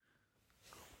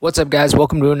What's up, guys?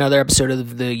 Welcome to another episode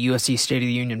of the UFC State of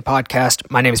the Union podcast.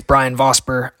 My name is Brian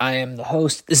Vosper. I am the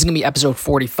host. This is going to be episode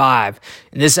 45.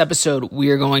 In this episode,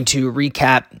 we are going to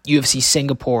recap UFC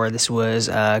Singapore. This was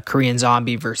Korean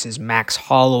Zombie versus Max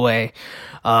Holloway.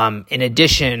 In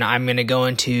addition, I'm going to go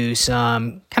into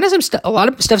a lot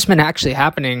of stuff's been actually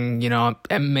happening,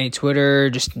 MMA Twitter,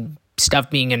 just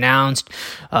stuff being announced,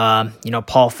 Paul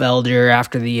Felder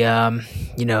after the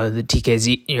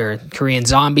TKZ or Korean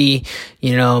Zombie,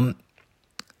 kind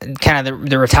of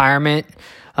the retirement.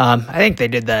 I think they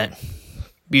did that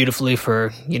beautifully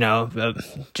for,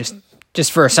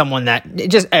 just for someone that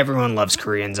just everyone loves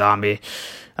Korean Zombie.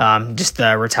 Just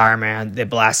the retirement, they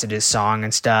blasted his song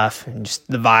and stuff, and just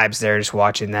the vibes there, just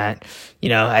watching that,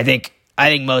 I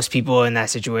think most people in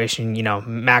that situation,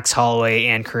 Max Holloway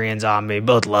and Korean Zombie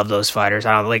both love those fighters.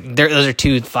 Those are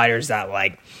two fighters that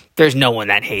there's no one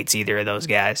that hates either of those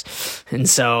guys. And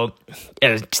so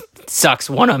it sucks.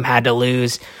 One of them had to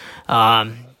lose.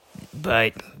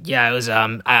 But yeah, it was,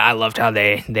 I loved how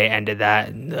they ended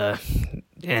that.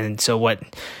 And so what,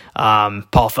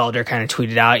 Paul Felder kind of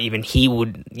tweeted out, even he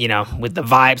would, with the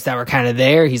vibes that were kind of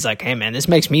there, he's like, hey man, this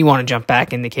makes me want to jump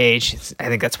back in the cage. I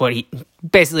think that's what he,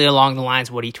 basically along the lines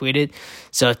of what he tweeted.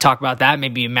 So talk about that,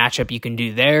 maybe a matchup you can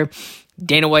do there.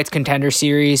 Dana White's Contender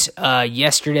Series,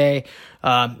 yesterday,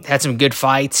 had some good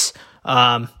fights.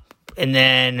 And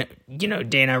then,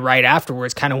 Dana right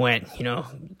afterwards kind of went,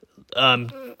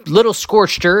 little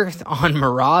scorched earth on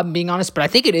Merab, being honest, but I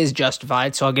think it is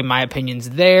justified, so I'll give my opinions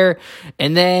there.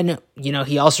 And then,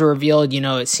 he also revealed,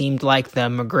 it seemed like the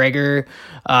McGregor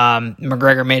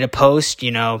made a post,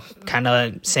 kind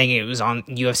of saying it was on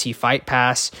UFC Fight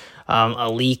Pass, a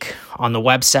leak on the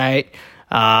website,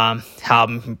 how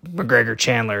McGregor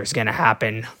Chandler is going to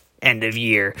happen end of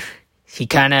year. He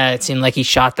kind of, it seemed like he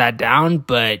shot that down,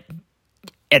 but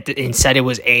and said it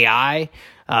was AI,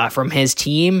 from his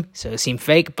team, so it seemed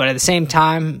fake. But at the same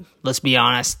time, let's be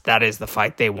honest, that is the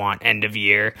fight they want end of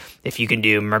year. If you can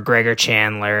do McGregor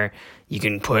Chandler, you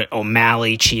can put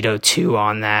Omalley Chito 2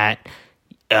 on that.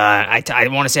 I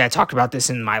want to say I talked about this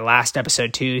in my last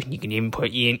episode too. You can even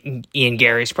put Ian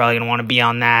Gary's probably going to want to be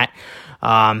on that.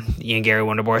 Ian Gary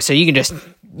Wonderboy. So you can just,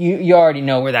 you already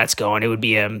know where that's going. It would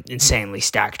be an insanely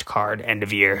stacked card end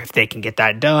of year if they can get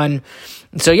that done.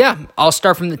 So yeah, I'll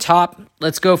start from the top.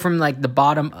 Let's go from the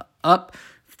bottom up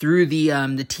through the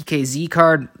TKZ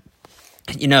card.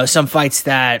 Some fights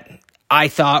that I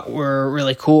thought were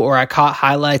really cool, or I caught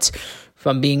highlights. If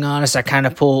I'm being honest, I kind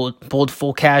of pulled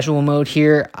full casual mode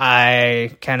here.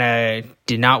 I kind of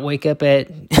did not wake up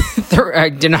I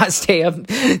did not stay up,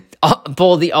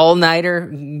 pull the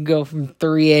all-nighter, go from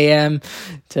 3 a.m.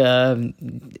 to,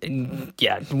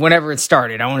 whenever it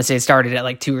started. I want to say it started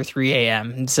at 2 or 3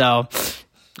 a.m. So,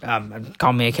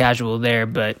 call me a casual there,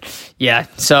 but yeah.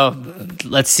 So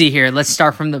let's see here. Let's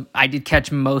start from I did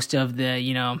catch most of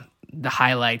the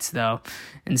highlights though.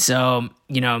 And so,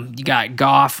 you got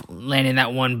Goff landing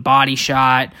that one body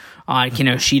shot on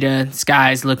Kinoshita. This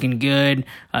guy's looking good.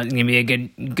 Going to be a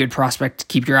good prospect to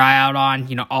keep your eye out on.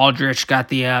 Aldrich got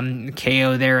the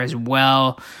KO there as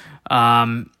well.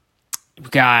 We've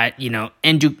got,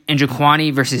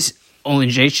 Njokwani versus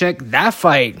Olenjacek. That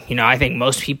fight, I think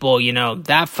most people,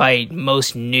 that fight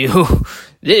most knew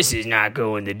this is not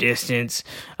going the distance.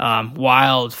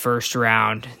 Wild first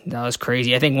round. That was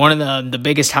crazy. I think one of the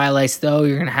biggest highlights, though,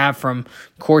 you're going to have from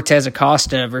Cortez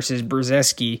Acosta versus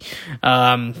Brzezinski.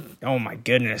 Oh, my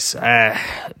goodness.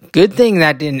 Good thing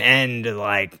that didn't end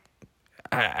I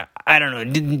don't know,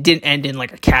 didn't end in a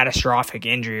catastrophic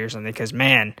injury or something, because,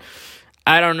 man,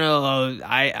 I don't know.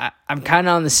 I'm kind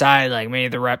of on the side, maybe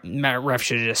the ref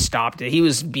should have just stopped it. He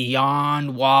was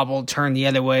beyond wobbled, turned the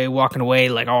other way, walking away,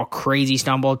 all crazy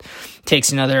stumbled,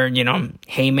 takes another,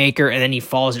 haymaker, and then he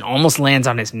falls and almost lands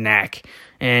on his neck.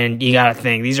 And you got to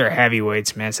think, these are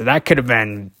heavyweights, man. So that could have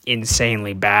been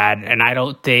insanely bad. And I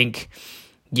don't think,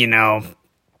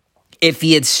 if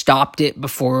he had stopped it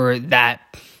before that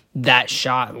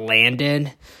shot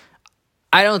landed,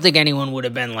 I don't think anyone would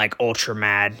have been ultra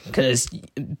mad, because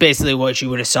basically what you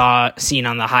would have seen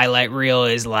on the highlight reel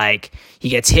is he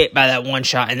gets hit by that one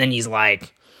shot, and then he's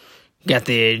got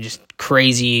the just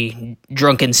crazy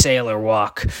drunken sailor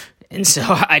walk. And so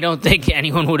I don't think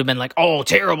anyone would have been oh,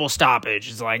 terrible stoppage.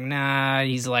 It's nah,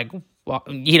 he's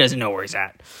he doesn't know where he's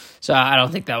at. So I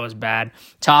don't think that was bad.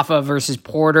 Tafa versus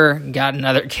Porter, got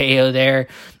another KO there.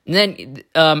 And then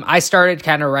I started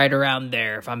kind of right around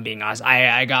there, if I'm being honest.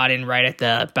 I got in right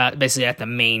at basically at the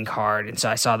main card, and so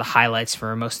I saw the highlights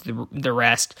for most of the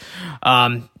rest.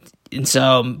 And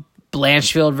so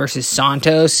Blanchfield versus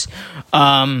Santos.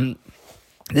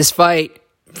 This fight,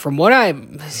 from what I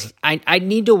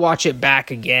need to watch it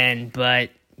back again, but,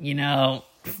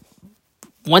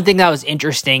 one thing that was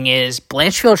interesting is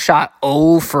Blanchfield shot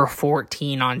 0 for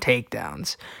 14 on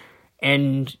takedowns.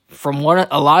 And from what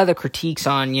a lot of the critiques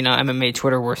on, MMA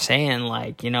Twitter were saying,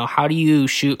 like, how do you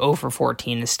shoot 0 for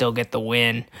 14 and still get the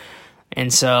win?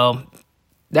 And so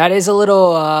that is a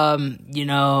little,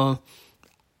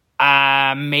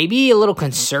 maybe a little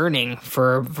concerning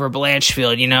for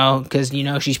Blanchfield, because,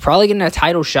 she's probably getting a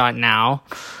title shot now,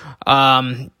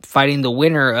 fighting the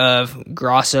winner of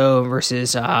Grasso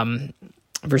versus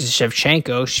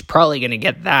Shevchenko. She's probably going to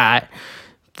get that.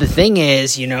 The thing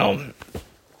is,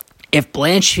 if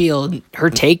Blanchfield,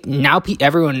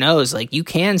 everyone knows, like, you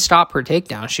can stop her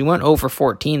takedown. She went 0 for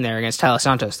 14 there against Taila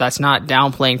Santos. That's not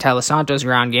downplaying Taila Santos'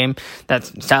 ground game.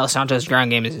 Taila Santos'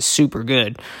 ground game is super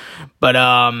good, but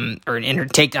or in her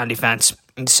takedown defense.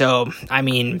 And so, I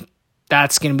mean,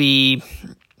 that's gonna be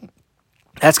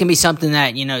something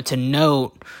that to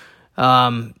note.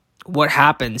 What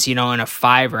happens, in a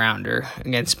 5-rounder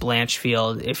against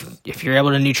Blanchfield? If you're able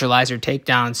to neutralize her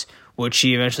takedowns, would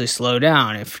she eventually slow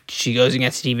down? If she goes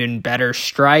against an even better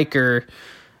striker,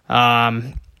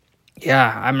 I'm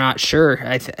not sure.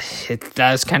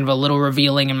 That's kind of a little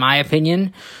revealing in my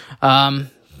opinion.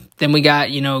 Then we got,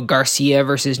 Garcia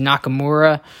versus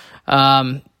Nakamura.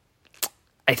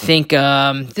 I think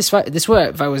this fight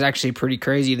was actually pretty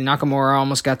crazy. The Nakamura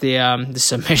almost got the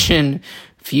submission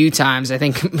a few times. I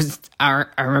think I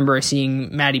remember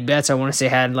seeing Maddie Betts, I want to say,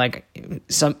 had like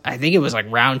I think it was like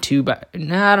round 2, but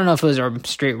I don't know if it was a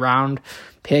straight round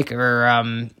pick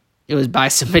or it was by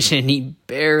submission and he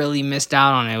barely missed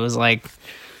out on it. It was like,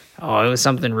 it was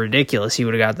something ridiculous. He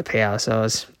would have got the payout, so it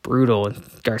was brutal, and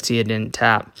Garcia didn't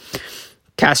tap.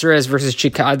 Caceres versus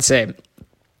Chikadze.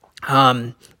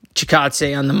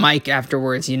 Chikadze on the mic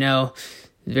afterwards,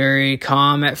 very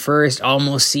calm at first,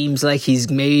 almost seems like he's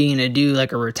maybe going to do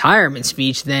like a retirement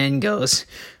speech, then goes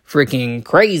freaking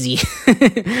crazy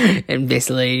and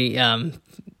basically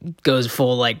goes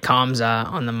full like Kamza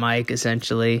on the mic,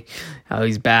 essentially, how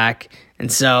he's back.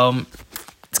 And so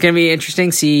it's going to be interesting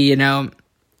to see,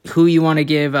 who you want to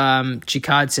give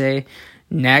Chikadze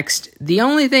next. The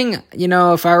only thing,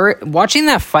 if I were watching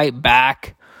that fight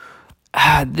back,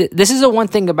 this is the one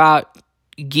thing about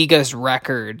Giga's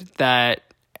record that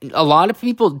a lot of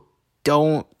people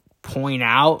don't point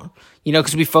out,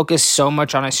 because we focus so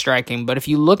much on his striking. But if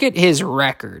you look at his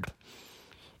record,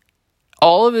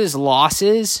 all of his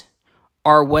losses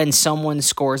are when someone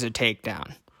scores a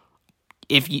takedown.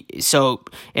 But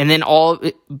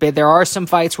there are some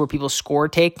fights where people score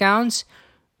takedowns,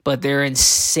 but they're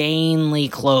insanely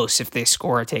close if they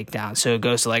score a takedown. So it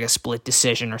goes to like a split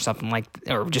decision or something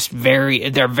or just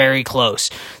they're very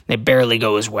close. They barely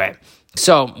go his way.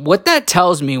 So what that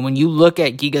tells me, when you look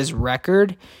at Giga's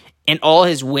record and all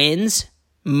his wins,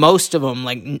 most of them,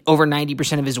 like over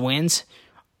 90% of his wins,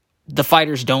 the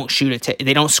fighters don't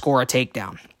they don't score a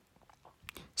takedown.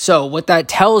 So what that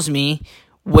tells me,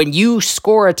 when you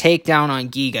score a takedown on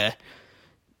Giga,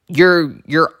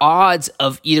 your odds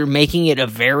of either making it a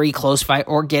very close fight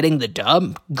or getting the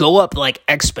dub go up like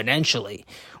exponentially,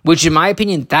 which in my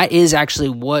opinion, that is actually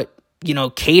what,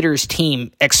 Cater's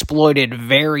team exploited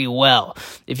very well.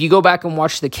 If you go back and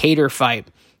watch the Cater fight,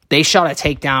 they shot a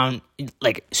takedown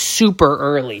like super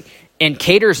early. And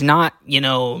Cater's not,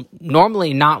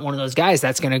 normally not one of those guys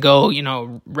that's going to go,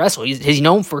 wrestle. He's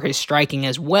known for his striking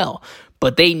as well.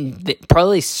 But they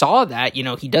probably saw that,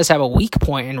 he does have a weak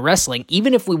point in wrestling.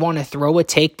 Even if we want to throw a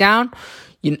takedown,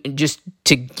 just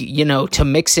to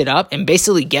mix it up and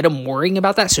basically get him worrying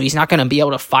about that, so he's not going to be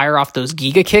able to fire off those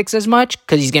Giga kicks as much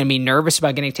because he's going to be nervous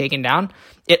about getting taken down.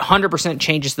 It 100%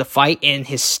 changes the fight and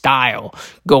his style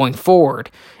going forward.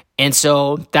 And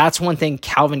so that's one thing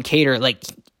Calvin Kattar, like,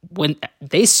 when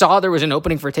they saw there was an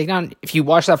opening for a takedown, if you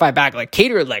watch that fight back, like,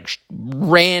 Kattar like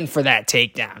ran for that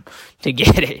takedown to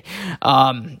get it.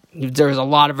 There was a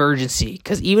lot of urgency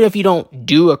because even if you don't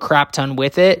do a crap ton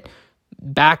with it,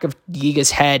 back of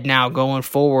Giga's head now going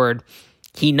forward,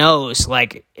 he knows,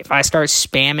 like, if I start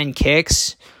spamming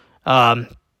kicks, the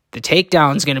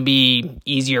takedown's going to be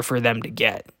easier for them to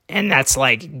get. And that's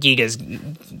like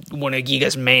one of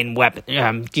Giga's main weapon,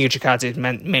 Giga Chikadze's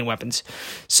main weapons.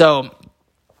 So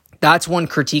that's one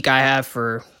critique I have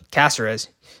for Caceres.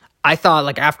 I thought,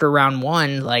 like, after round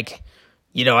 1, like,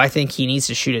 I think he needs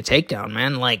to shoot a takedown,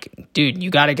 man. Like, dude, you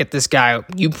got to get this guy.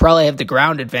 You probably have the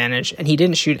ground advantage, and he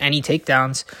didn't shoot any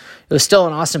takedowns. It was still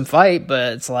an awesome fight,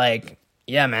 but it's like,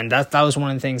 yeah, man, that was one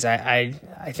of the things I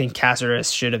think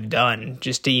Caceres should have done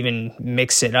just to even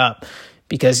mix it up.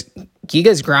 Because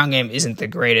Giga's ground game isn't the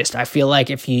greatest. I feel like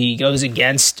if he goes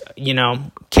against,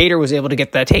 Kattar was able to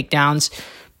get the takedowns,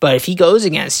 but if he goes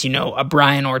against, a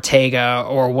Brian Ortega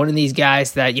or one of these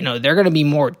guys that, they're going to be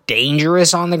more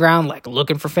dangerous on the ground, like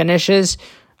looking for finishes,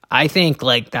 I think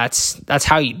like that's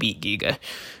how you beat Giga.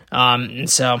 And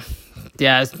so,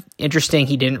 yeah, it's interesting.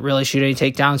 He didn't really shoot any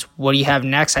takedowns. What do you have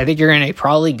next? I think you're going to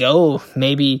probably go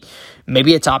maybe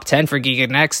a top 10 for Giga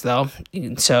next, though.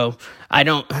 So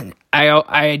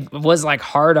I was like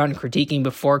hard on critiquing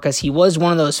before because he was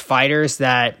one of those fighters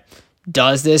that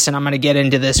does this, and I'm going to get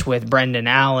into this with Brendan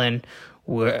Allen.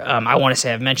 Where, I want to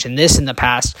say I've mentioned this in the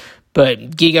past, but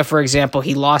Giga, for example,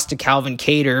 he lost to Calvin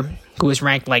Kattar, who was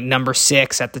ranked like number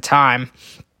 6 at the time,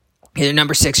 either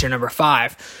number 6 or number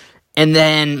 5. And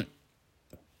then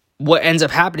what ends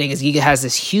up happening is Giga has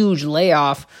this huge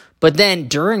layoff, but then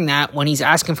during that, when he's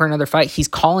asking for another fight, he's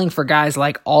calling for guys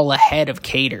like all ahead of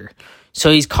Kattar.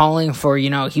 So he's calling for,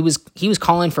 he was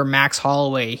calling for Max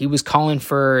Holloway. He was calling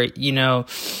for,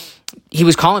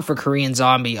 Korean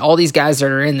Zombie, all these guys that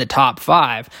are in the top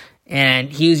 5. And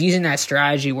he was using that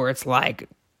strategy where it's like,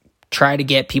 try to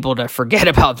get people to forget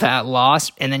about that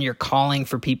loss. And then you're calling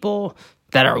for people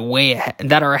that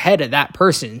are ahead of that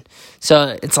person.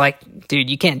 So it's like, dude,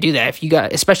 you can't do that.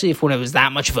 Especially when it was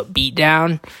that much of a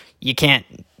beatdown, you can't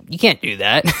do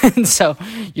that. And so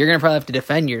you're going to probably have to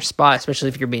defend your spot, especially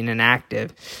if you're being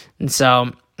inactive. And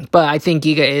so, but I think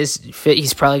Giga is fit.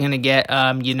 He's probably going to get,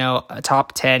 a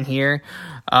top 10 here.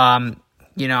 I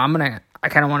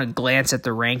kind of want to glance at the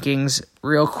rankings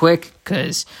real quick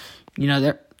because,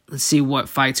 let's see what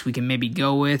fights we can maybe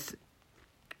go with.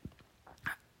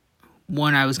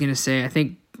 One I was going to say,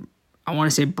 I want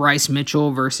to say Bryce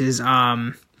Mitchell versus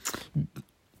Ige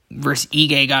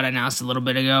got announced a little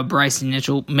bit ago. Bryce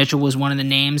Mitchell was one of the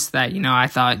names that, I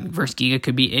thought versus Giga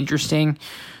could be interesting.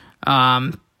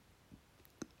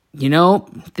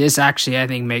 This actually I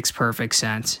think makes perfect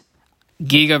sense.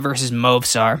 Giga versus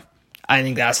Movsar. I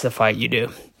think that's the fight you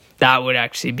do. That would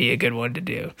actually be a good one to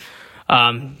do.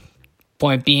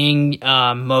 Point being,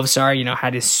 Movsar,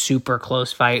 had his super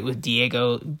close fight with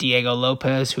Diego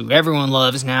Lopez, who everyone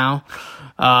loves now.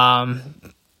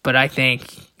 But I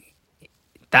think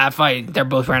that fight, they're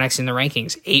both right next in the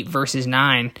rankings, 8 versus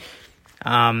 9.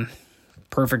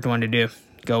 Perfect one to do.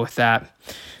 Go with that.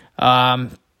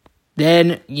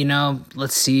 Then,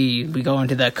 let's see. We go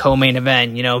into the co-main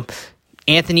event,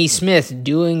 Anthony Smith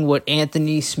doing what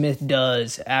Anthony Smith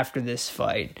does after this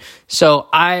fight. So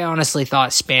I honestly thought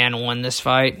Spann won this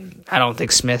fight. I don't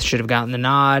think Smith should have gotten the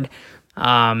nod.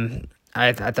 I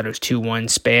thought it was 2-1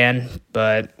 Spann,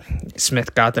 but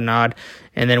Smith got the nod.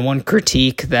 And then one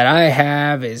critique that I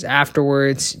have is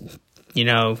afterwards,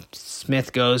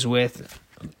 Smith goes with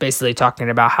basically talking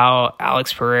about how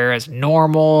Alex Pereira is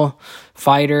normal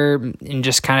fighter and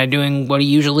just kind of doing what he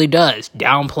usually does,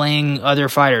 downplaying other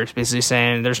fighters, basically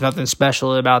saying there's nothing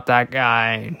special about that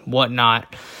guy and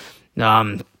whatnot.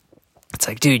 It's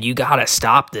like, dude, you gotta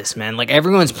stop this, man. Like,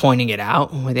 everyone's pointing it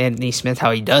out with Anthony Smith,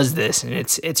 how he does this, and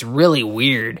it's really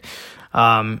weird.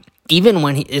 Even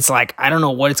when it's like, I don't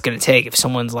know what it's going to take. If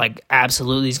someone's like,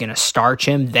 absolutely is going to starch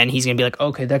him, then he's going to be like,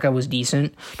 okay, that guy was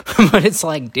decent. But it's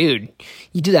like, dude,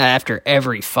 you do that after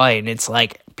every fight. And it's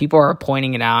like, people are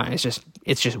pointing it out. And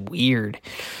it's just weird.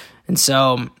 And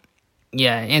so,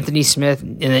 yeah, Anthony Smith,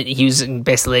 and then he was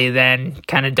basically then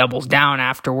kind of doubles down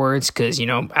afterwards because,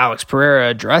 Alex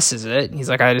Pereira addresses it. He's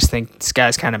like, I just think this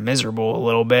guy's kind of miserable a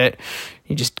little bit.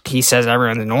 He says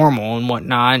everyone's normal and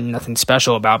whatnot, and nothing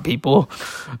special about people.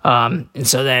 And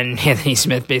so then Anthony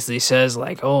Smith basically says,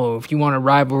 like, oh, if you want a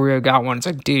rivalry, I got one. It's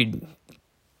like, dude,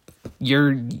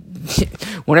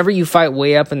 whenever you fight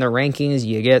way up in the rankings,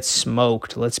 you get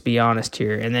smoked. Let's be honest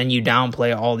here. And then you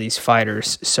downplay all these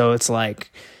fighters. So it's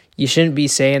like, you shouldn't be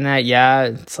saying that. Yeah,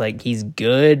 it's like he's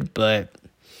good, but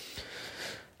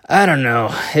I don't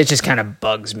know. It just kind of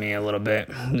bugs me a little bit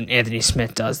when Anthony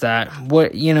Smith does that.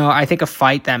 I think a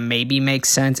fight that maybe makes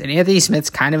sense, and Anthony Smith's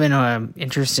kind of in an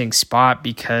interesting spot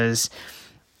because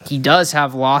he does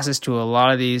have losses to a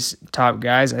lot of these top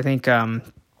guys. I think,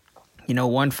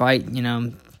 one fight,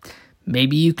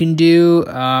 maybe you can do,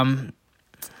 I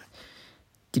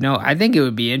think it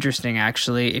would be interesting,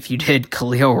 actually, if you did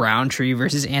Khalil Roundtree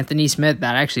versus Anthony Smith.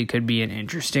 That actually could be an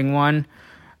interesting one.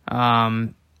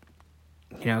 Because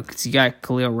you got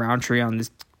Khalil Roundtree on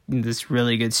this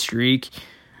really good streak.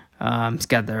 He's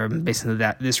got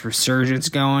this resurgence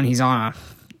going. He's on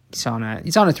a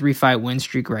 3-fight win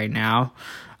streak right now.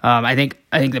 I think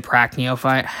the Prachnio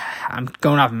fight, I'm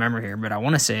going off memory here, but I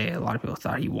want to say a lot of people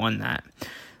thought he won that.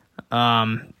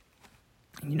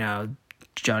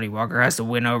 Johnny Walker has to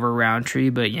win over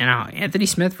Roundtree, but Anthony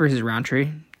Smith versus Roundtree,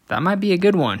 That might be a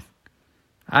good one.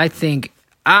 I think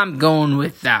I'm going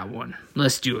with that one.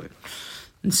 Let's do it.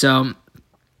 And so,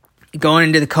 going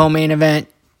into the co-main event,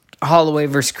 Holloway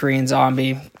versus Korean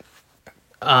Zombie.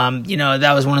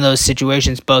 That was one of those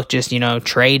situations, both just,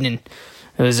 trading.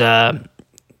 It was, and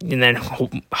then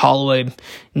Holloway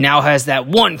now has that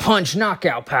one-punch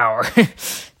knockout power.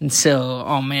 And so,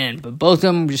 oh man, but both of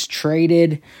them just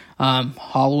traded.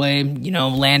 Holloway,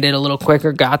 landed a little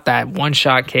quicker, got that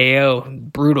one-shot KO,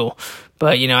 brutal.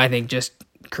 But, I think just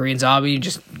Korean Zombie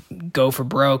just go for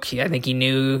broke. I think he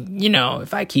knew,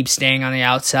 if I keep staying on the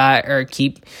outside or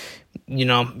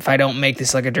if I don't make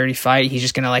this like a dirty fight, he's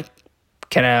just going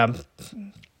to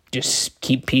just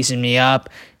keep piecing me up.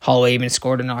 Holloway even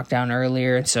scored a knockdown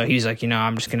earlier. And so he was like,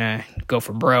 I'm just going to go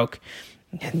for broke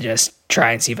and just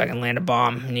try and see if I can land a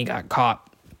bomb. And he got caught.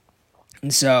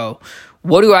 And so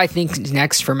what do I think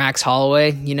next for Max Holloway?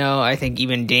 I think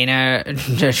even Dana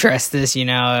addressed this.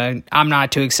 I'm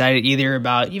not too excited either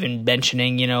about even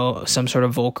mentioning, some sort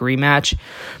of Volk rematch.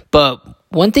 But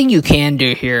one thing you can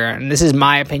do here, and this is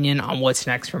my opinion on what's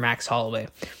next for Max Holloway,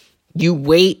 you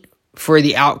wait for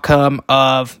the outcome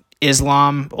of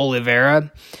Islam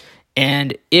Oliveira.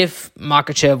 And if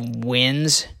Makhachev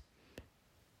wins,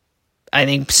 I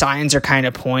think signs are kind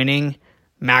of pointing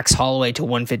Max Holloway to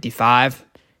 155.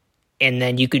 And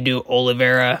then you could do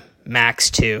Oliveira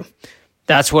Max 2.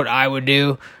 That's what I would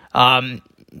do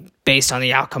based on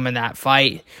the outcome of that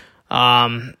fight.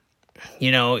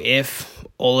 If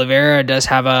Oliveira does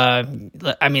have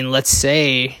let's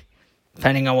say,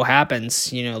 depending on what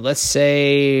happens, let's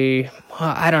say,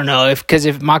 I don't know, if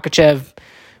Makhachev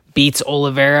beats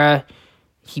Oliveira,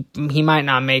 he might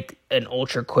not make an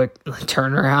ultra quick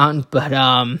turnaround, but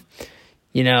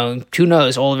who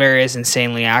knows? Oliveira is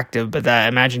insanely active, but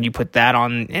imagine you put that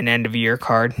on an end of year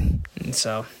card, and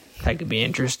so that could be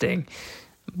interesting.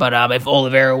 But if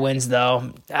Oliveira wins,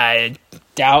 though, I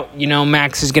doubt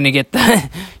Max is gonna get the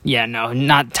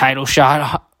not title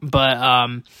shot, but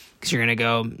because you're gonna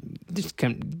go the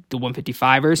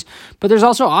 155ers. But there's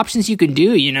also options you can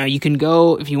do. You can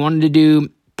go if you wanted to do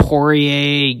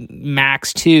Poirier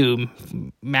Max 2.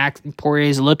 Poirier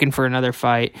is looking for another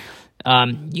fight.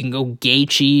 You can go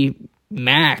Gaethje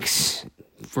Max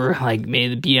for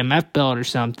maybe the BMF belt or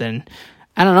something.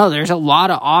 I don't know. There's a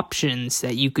lot of options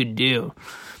that you could do.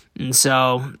 And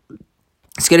so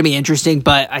it's going to be interesting,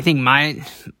 but I think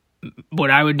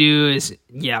what I would do is,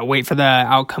 wait for the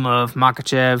outcome of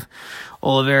Makhachev,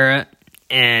 Oliveira,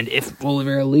 and if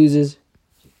Oliveira loses,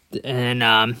 and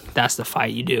that's the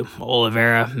fight you do.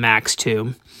 Oliveira Max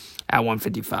 2 at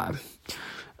 155.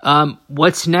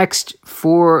 What's next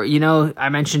for, I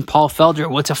mentioned Paul Felder.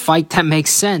 What's a fight that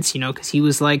makes sense, because he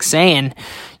was saying,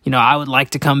 I would like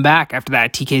to come back after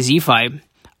that TKZ fight.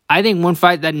 I think one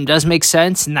fight that does make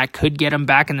sense and that could get him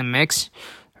back in the mix,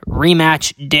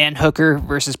 rematch Dan Hooker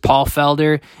versus Paul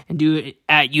Felder and do it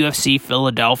at UFC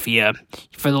Philadelphia.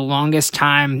 For the longest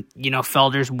time,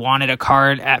 Felder's wanted a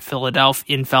card at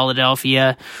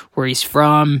Philadelphia, where he's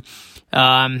from.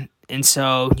 And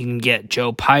so you can get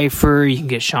Joe Pyfer, you can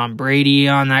get Sean Brady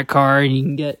on that card,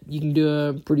 you can do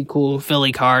a pretty cool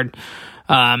Philly card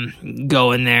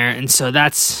going there. And so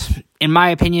that's, in my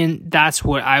opinion, that's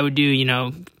what I would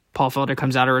do. Paul Felder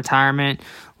comes out of retirement,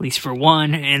 at least for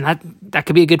one, and that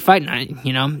could be a good fight night.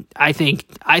 I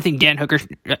think Dan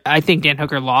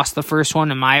Hooker lost the first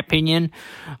one, in my opinion.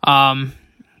 But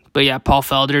yeah, Paul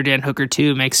Felder, Dan Hooker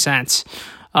too makes sense.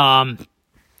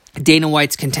 Dana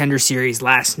White's Contender Series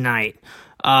last night.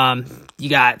 You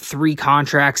got 3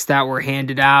 contracts that were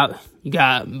handed out. You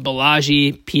got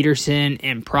Balaji, Peterson,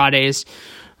 and Prades.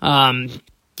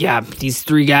 These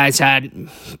 3 guys had,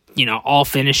 all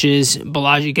finishes.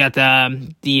 Balaji got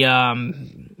the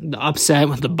upset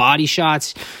with the body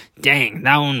shots. Dang,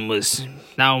 that one was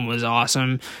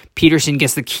awesome. Peterson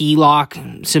gets the key lock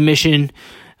submission.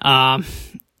 And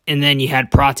then you had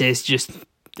Prades just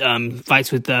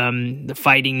fights with the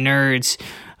Fighting Nerds,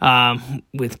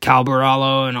 with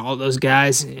Calbarallo and all those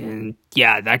guys. And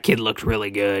yeah, that kid looked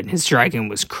really good. His striking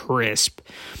was crisp.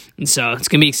 And so it's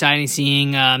going to be exciting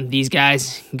seeing these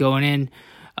guys going in.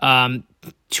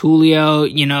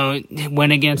 Tulio,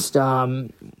 went against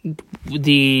the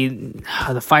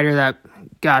fighter that,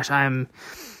 I'm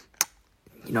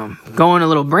going a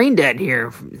little brain dead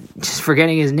here, just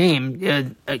forgetting his name.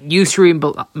 Yusri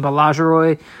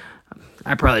Balajiroy.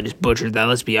 I probably just butchered that,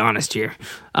 let's be honest here.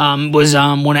 Was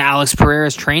one of Alex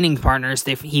Pereira's training partners.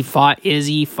 He fought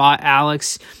Izzy, fought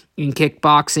Alex in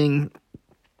kickboxing.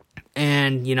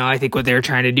 And, I think what they were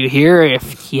trying to do here,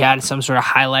 if he had some sort of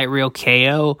highlight reel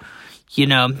KO,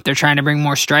 they're trying to bring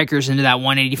more strikers into that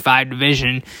 185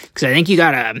 division. Because I think you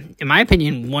got in my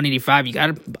opinion, 185,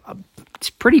 it's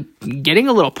pretty getting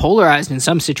a little polarized in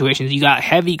some situations. You got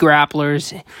heavy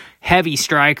grapplers, heavy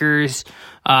strikers.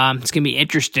 It's going to be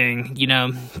interesting,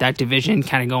 that division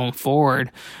kind of going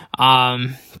forward.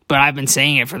 But I've been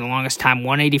saying it for the longest time.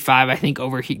 185, I think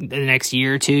over the next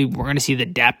year or two, we're going to see the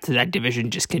depth of that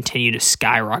division just continue to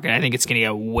skyrocket. I think it's going to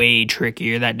get way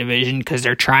trickier, that division, because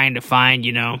they're trying to find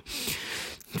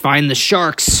the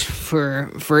sharks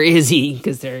for Izzy,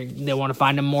 because they want to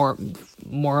find him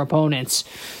more opponents.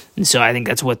 And so I think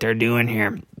that's what they're doing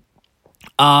here.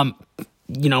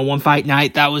 One fight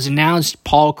night that was announced,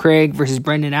 Paul Craig versus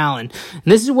Brendan Allen. And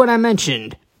this is what I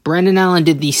mentioned. Brendan Allen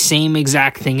did the same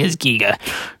exact thing as Giga.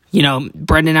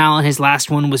 Brendan Allen, his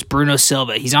last one was Bruno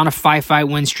Silva. He's on a 5-fight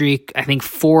win streak. I think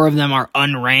 4 of them are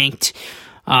unranked.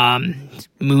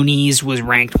 Muniz was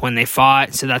ranked when they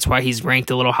fought, so that's why he's ranked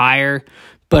a little higher.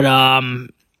 But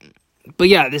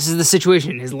yeah, this is the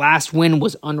situation. His last win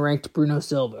was unranked Bruno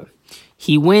Silva.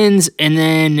 He wins, and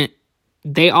then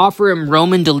they offer him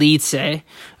Roman Dolidze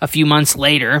a few months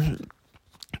later,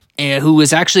 who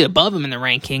was actually above him in the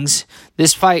rankings.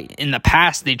 This fight, in the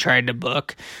past, they tried to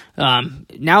book.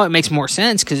 Now it makes more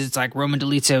sense because it's like Roman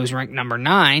Dolidze was ranked number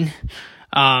 9.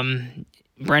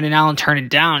 Brendan Allen turned it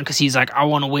down because he's like, I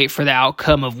want to wait for the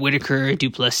outcome of Whitaker or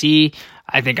Duplessis.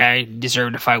 I think I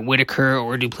deserve to fight Whitaker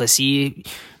or Duplessis.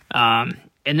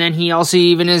 And then he also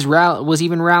was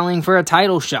even rallying for a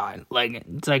title shot.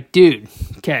 It's like, dude,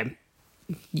 okay,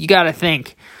 you got to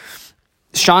think.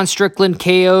 Sean Strickland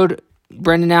KO'd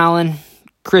Brendan Allen.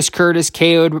 Chris Curtis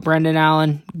KO'd Brendan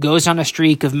Allen. Goes on a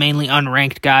streak of mainly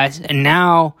unranked guys. And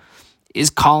now is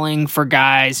calling for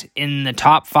guys in the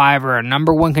top 5 or a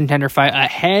number 1 contender fight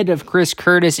ahead of Chris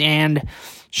Curtis and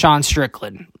Sean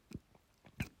Strickland.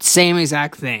 Same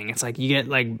exact thing. It's like you get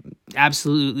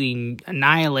absolutely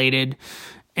annihilated,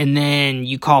 and then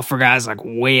you call for guys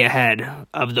way ahead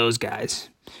of those guys.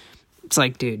 It's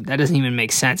like, dude, that doesn't even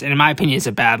make sense. And in my opinion, it's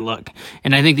a bad look.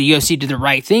 And I think the UFC did the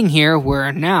right thing here,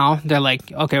 where now they're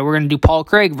like, okay, we're going to do Paul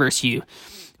Craig versus you.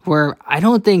 Where I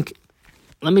don't think,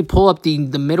 let me pull up the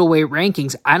middleweight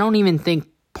rankings. I don't even think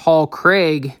Paul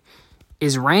Craig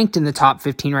is ranked in the top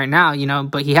 15 right now,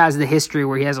 but he has the history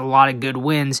where he has a lot of good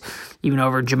wins, even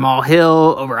over Jamal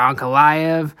Hill, over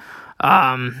Ankalaev.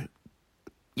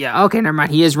 Yeah, okay, never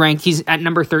mind. He is ranked. He's at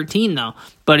number 13, though.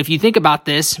 But if you think about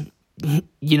this,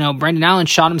 Brendan Allen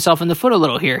shot himself in the foot a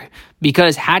little here,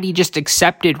 because had he just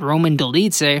accepted Roman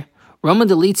Dolidze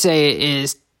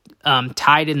is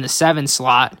tied in the 7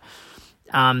 slot.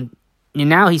 And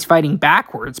now he's fighting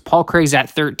backwards. Paul Craig's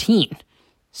at 13.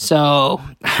 So,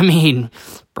 Brendan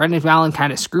Allen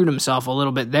kind of screwed himself a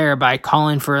little bit there by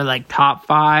calling for top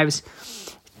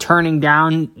 5s, turning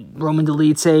down Roman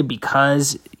Dolidze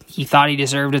because he thought he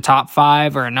deserved a top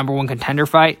 5 or a number 1 contender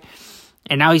fight.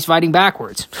 And now he's fighting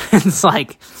backwards. It's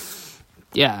but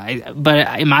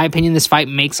in my opinion, this fight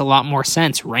makes a lot more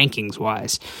sense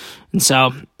rankings-wise. And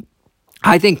so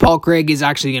I think Paul Craig is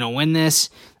actually going to win this.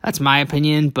 That's my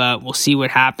opinion, but we'll see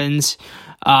what happens.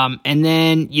 And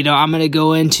then, I'm going to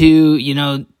go into,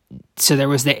 so there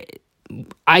was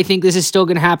I think this is still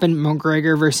going to happen.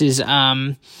 McGregor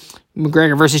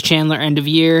versus Chandler end of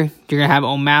year. You're going to have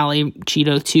O'Malley,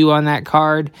 Chito 2 on that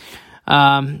card.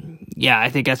 I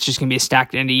think that's just going to be a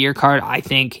stacked end of year card. I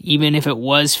think even if it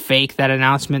was fake, that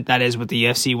announcement, that is what the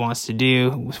UFC wants to do,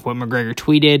 with what McGregor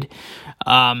tweeted.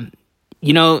 And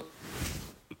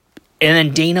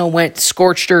then Dana went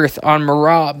scorched earth on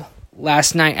Merab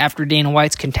last night after Dana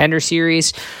White's Contender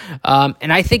Series.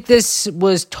 And I think this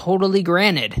was totally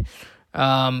warranted,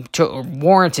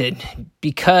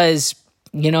 because,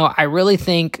 I really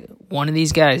think one of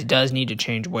these guys does need to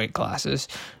change weight classes.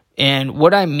 And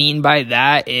what I mean by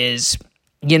that is,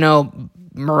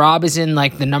 Merab is in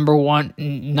the number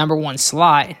one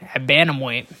slot at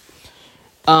bantamweight.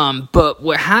 But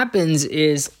what happens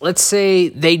is, let's say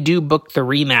they do book the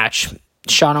rematch,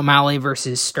 Sean O'Malley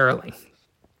versus Sterling.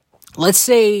 Let's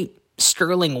say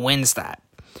Sterling wins that.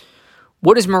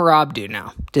 What does Merab do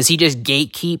now? Does he just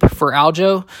gatekeep for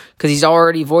Aljo? Because he's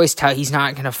already voiced how he's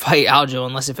not going to fight Aljo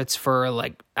unless if it's for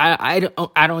I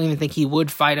don't even think he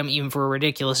would fight him even for a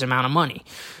ridiculous amount of money.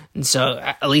 And so,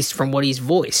 at least from what he's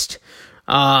voiced.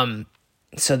 So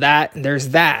there's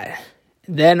that.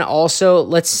 Then also,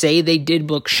 let's say they did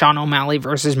book Sean O'Malley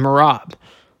versus Merab.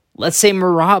 Let's say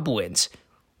Merab wins.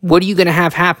 What are you going to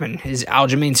have happen? Is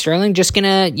Aljamain Sterling just going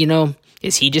to,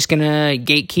 is he just going to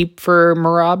gatekeep for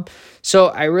Merab? So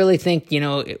I really think,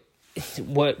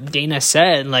 what Dana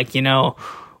said,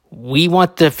 we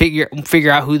want to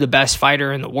figure out who the best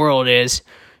fighter in the world is.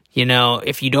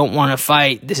 if you don't want to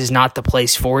fight, this is not the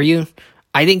place for you.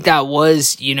 I think that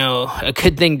was, a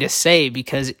good thing to say,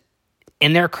 because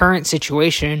in their current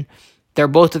situation, they're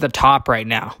both at the top right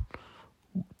now.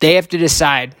 They have to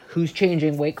decide who's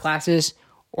changing weight classes,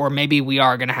 or maybe we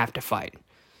are going to have to fight.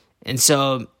 And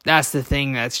so that's the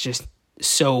thing that's just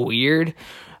so weird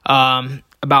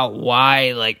about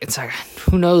why, it's like,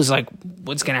 who knows,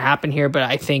 what's going to happen here. But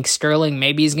I think Sterling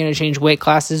maybe is going to change weight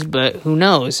classes, but who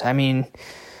knows? I mean,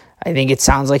 I think it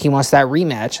sounds like he wants that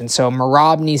rematch. And so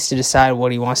Merab needs to decide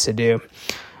what he wants to do.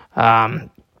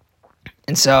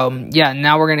 And so,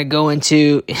 now we're going to go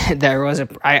into,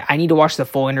 I need to watch the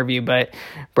full interview, but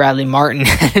Bradley Martin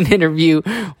had an interview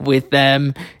with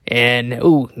them, and,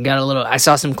 I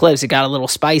saw some clips, it got a little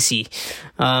spicy,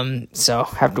 so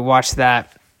have to watch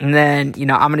that. And then,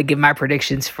 I'm going to give my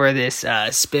predictions for this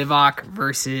Spivac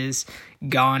versus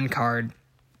Gane card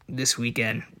this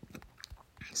weekend.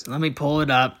 So let me pull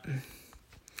it up.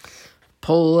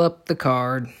 Pull up the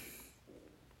card.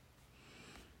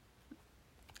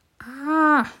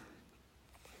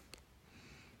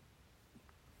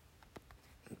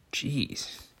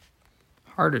 Jeez.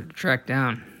 Harder to track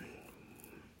down.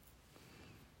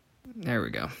 There we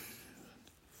go.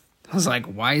 I was like,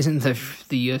 why isn't the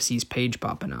UFC's page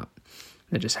popping up?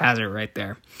 It just has it right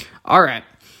there. All right.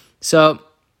 So,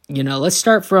 let's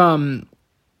start from,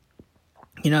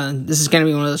 this is going to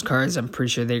be one of those cards I'm pretty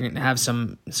sure they're going to have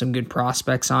some good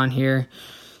prospects on here.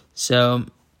 So,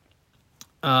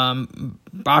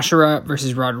 Basharat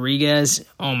versus Rodriguez.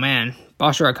 Oh, man.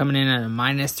 Basharat coming in at a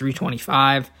minus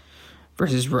 325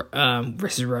 versus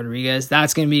Rodriguez.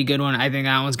 That's going to be a good one. I think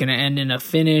that one's going to end in a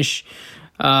finish.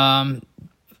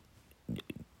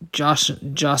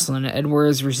 Jocelyn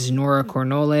Edwards versus Nora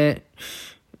Cornolet.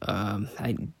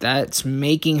 That's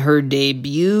making her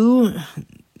debut,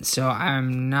 so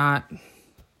I'm not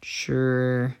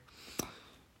sure.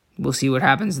 We'll see what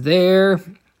happens there.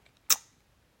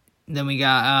 Then we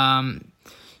got, I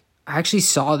actually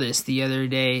saw this the other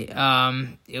day.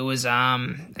 It was,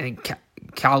 I think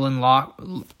Calvin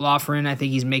Loughran. I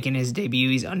think he's making his debut.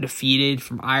 He's undefeated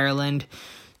from Ireland.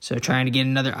 So trying to get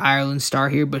another Ireland star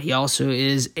here, but he also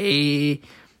is the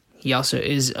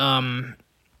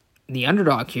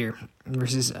underdog here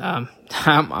versus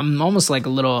I'm almost a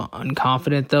little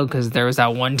unconfident though, because there was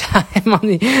that one time on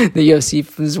the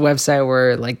UFC's website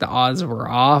where the odds were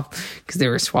off because they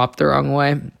were swapped the wrong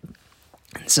way.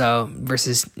 So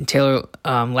versus Taylor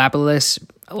Lapilus,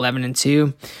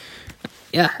 11-2.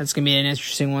 Yeah, it's gonna be an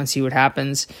interesting one. See what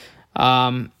happens.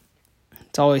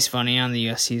 It's always funny on the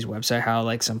UFC's website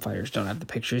how some fighters don't have the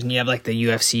pictures, and you have the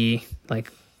UFC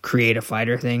create a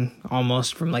fighter thing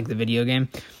almost from the video game.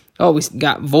 Oh, we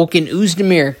got Volkan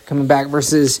Oezdemir coming back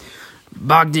versus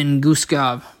Bogdan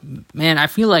Guskov. Man, I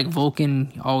feel like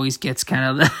Volkan always gets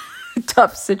kind of the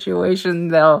tough situation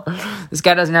though. This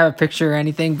guy doesn't have a picture or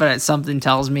anything, but something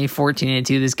tells me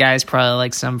 14-2. This guy's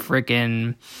probably some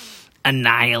freaking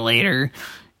annihilator.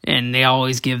 And they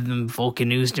always give them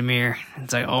Volkan Oezdemir.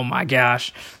 It's oh my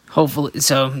gosh. Hopefully,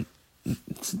 so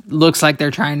looks like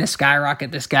they're trying to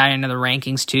skyrocket this guy into the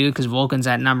rankings too, because Volkan's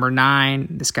at number 9.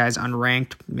 This guy's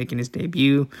unranked, making his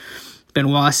debut.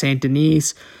 Benoit Saint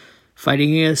Denis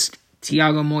fighting against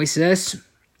Thiago Moises.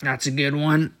 That's a good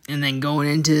one. And then going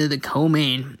into the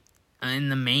co-main in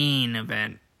the main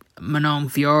event, Manon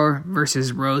Fior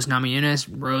versus Rose Namajunas.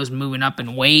 Rose moving up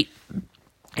in weight,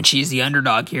 and she's the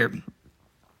underdog here.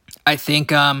 I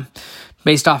think,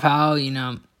 based off how,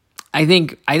 I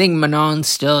think Manon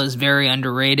still is very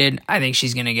underrated. I think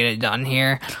she's going to get it done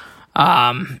here.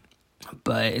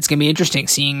 But it's going to be interesting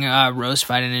seeing Rose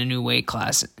fight in a new weight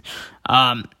class.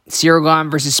 Cyril Gane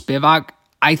versus Spivac.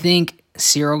 I think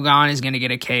Cyril Gane is going to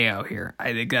get a KO here.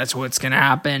 I think that's what's going to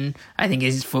happen. I think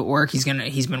his footwork, he's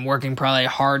been working probably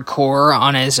hardcore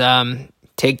on his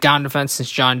takedown defense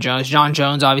since John Jones. John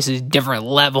Jones obviously is a different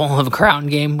level of ground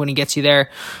game when he gets you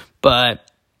there. But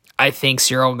I think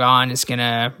Cyril Gane is going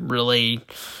to really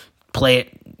play it,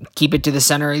 keep it to the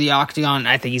center of the octagon.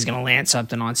 I think he's going to land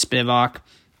something on Spivac.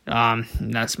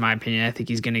 That's my opinion. I think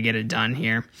he's going to get it done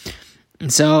here.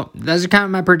 And so those are kind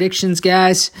of my predictions,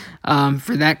 guys,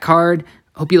 for that card.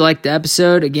 Hope you liked the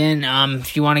episode. Again,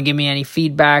 if you want to give me any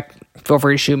feedback, feel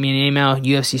free to shoot me an email,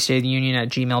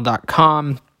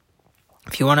 ufcstateoftheunion@gmail.com.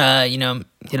 If you want to,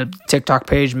 hit a TikTok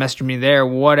page, message me there,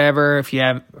 whatever. If you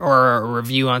have, or a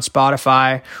review on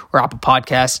Spotify or Apple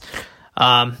Podcasts,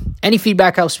 any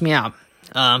feedback helps me out.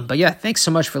 But yeah, thanks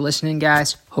so much for listening,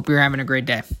 guys. Hope you're having a great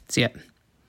day. See ya.